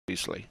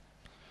obviously.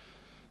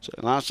 So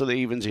last of the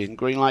evens in.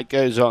 Green light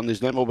goes on.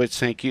 There's no more bets.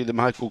 Thank you. The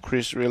Michael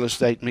Chris Real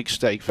Estate Mixed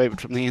Stake.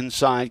 Favourite from the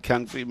inside.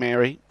 Kung Fu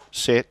Mary.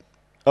 Set.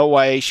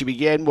 Away. She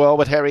began well,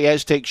 but Harry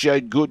Aztec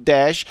showed good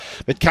dash.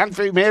 But Kung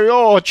Fu Mary,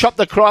 chopped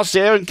the cross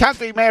there, and Kung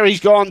Fu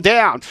Mary's gone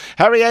down.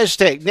 Harry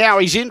Aztec, now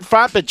he's in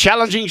front, but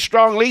challenging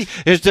strongly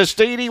is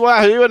Destiny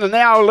Wahoo, and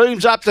now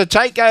looms up to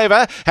take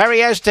over.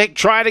 Harry Aztec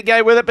trying to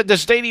go with it, but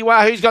Destiny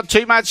Wahoo's got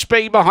too much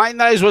speed. Behind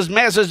those was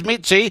Maz's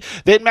Mitzi,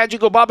 then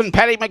Magical Bob and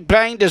Paddy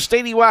McBain.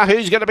 Destiny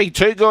Wahoo's going to be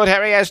too good.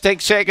 Harry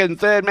Aztec second,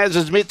 third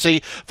Maz's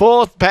Mitzi,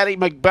 fourth Paddy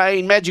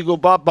McBain, Magical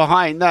Bob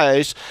behind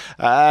those.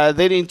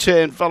 Then in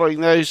turn, following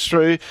those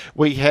through,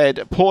 we had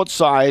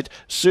Portside,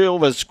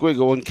 Silver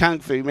Squiggle and Kung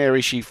Fu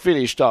Mary. She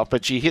finished off,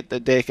 but she hit the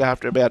deck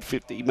after about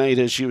 50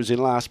 metres. She was in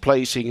last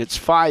placing. It's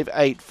 5,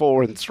 8,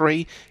 4 and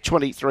 3,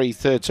 23,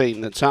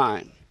 13 the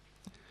time.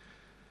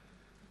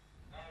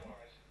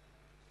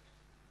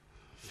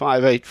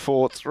 5, 8,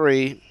 4,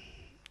 3,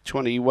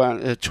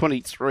 21,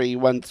 23,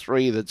 1,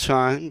 3 the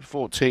time.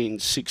 14,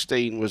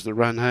 16 was the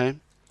run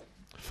home.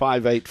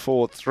 5, 8,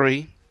 4,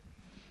 3.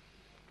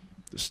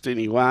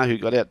 Destiny Wahoo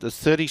got out to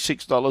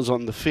 $36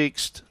 on the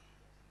fixed.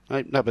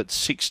 Opened up at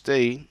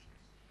 16.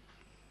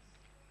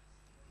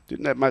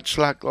 Didn't have much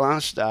luck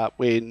last start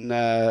when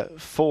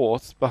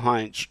fourth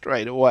behind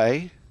straight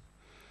away.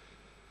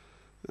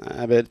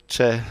 But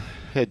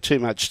had too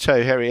much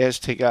toe. Harry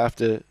Aztec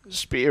after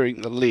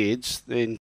spearing the lids. Then